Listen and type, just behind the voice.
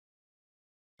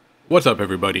What's up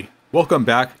everybody? Welcome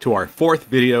back to our fourth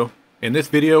video. In this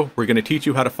video, we're going to teach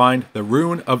you how to find the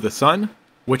Rune of the Sun,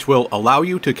 which will allow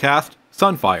you to cast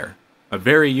Sunfire. A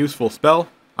very useful spell.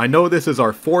 I know this is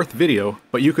our fourth video,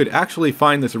 but you could actually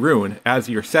find this rune as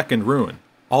your second rune.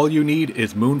 All you need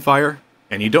is Moonfire,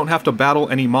 and you don't have to battle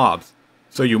any mobs.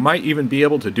 So you might even be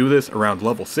able to do this around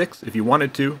level 6 if you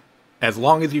wanted to, as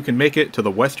long as you can make it to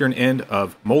the western end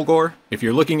of Mulgore. If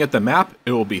you're looking at the map,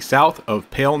 it will be south of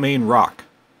Palemane Rock.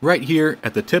 Right here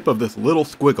at the tip of this little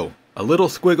squiggle. A little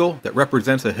squiggle that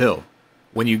represents a hill.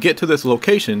 When you get to this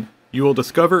location, you will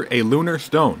discover a lunar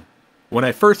stone. When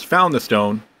I first found the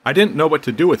stone, I didn't know what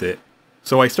to do with it,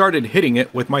 so I started hitting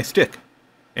it with my stick.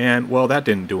 And, well, that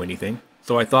didn't do anything.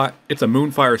 So I thought, it's a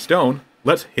Moonfire stone,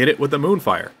 let's hit it with a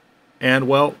Moonfire. And,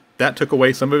 well, that took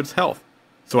away some of its health.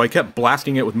 So I kept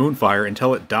blasting it with Moonfire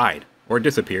until it died, or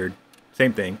disappeared,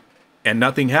 same thing, and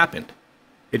nothing happened.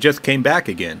 It just came back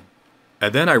again.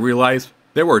 And then I realized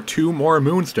there were two more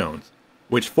Moonstones,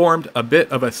 which formed a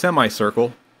bit of a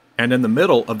semicircle, and in the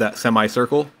middle of that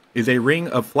semicircle is a ring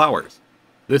of flowers.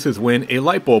 This is when a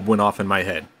light bulb went off in my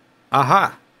head.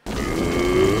 Aha!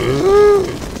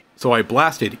 So I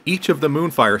blasted each of the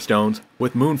Moonfire stones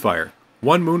with Moonfire,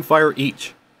 one Moonfire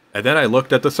each. And then I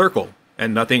looked at the circle,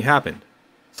 and nothing happened.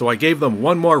 So I gave them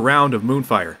one more round of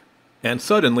Moonfire, and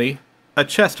suddenly, a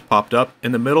chest popped up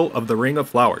in the middle of the ring of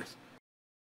flowers.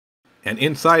 And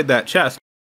inside that chest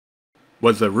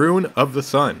was the Rune of the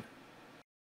Sun.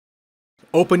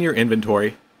 Open your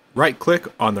inventory, right-click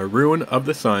on the Rune of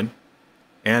the Sun,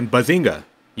 and bazinga!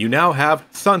 You now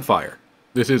have Sunfire.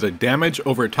 This is a damage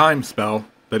over time spell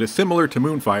that is similar to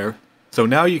Moonfire, so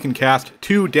now you can cast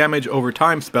 2 damage over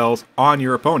time spells on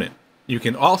your opponent. You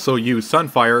can also use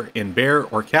Sunfire in bear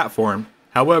or cat form,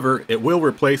 however, it will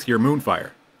replace your Moonfire.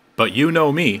 But you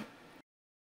know me,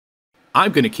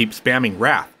 I'm gonna keep spamming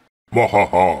Wrath.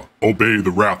 Mahaha, obey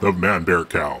the wrath of Man-Bear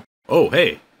Cow. Oh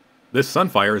hey, this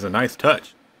Sunfire is a nice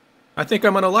touch. I think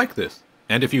I'm gonna like this.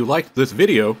 And if you liked this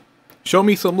video, show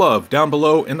me some love down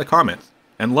below in the comments,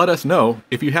 and let us know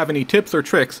if you have any tips or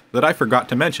tricks that I forgot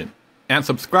to mention. And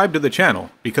subscribe to the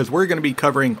channel, because we're going to be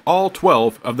covering all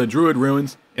 12 of the Druid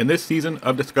Runes in this season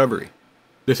of Discovery.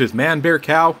 This is Man-Bear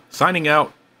Cow signing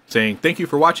out, saying thank you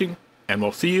for watching, and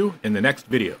we'll see you in the next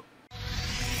video.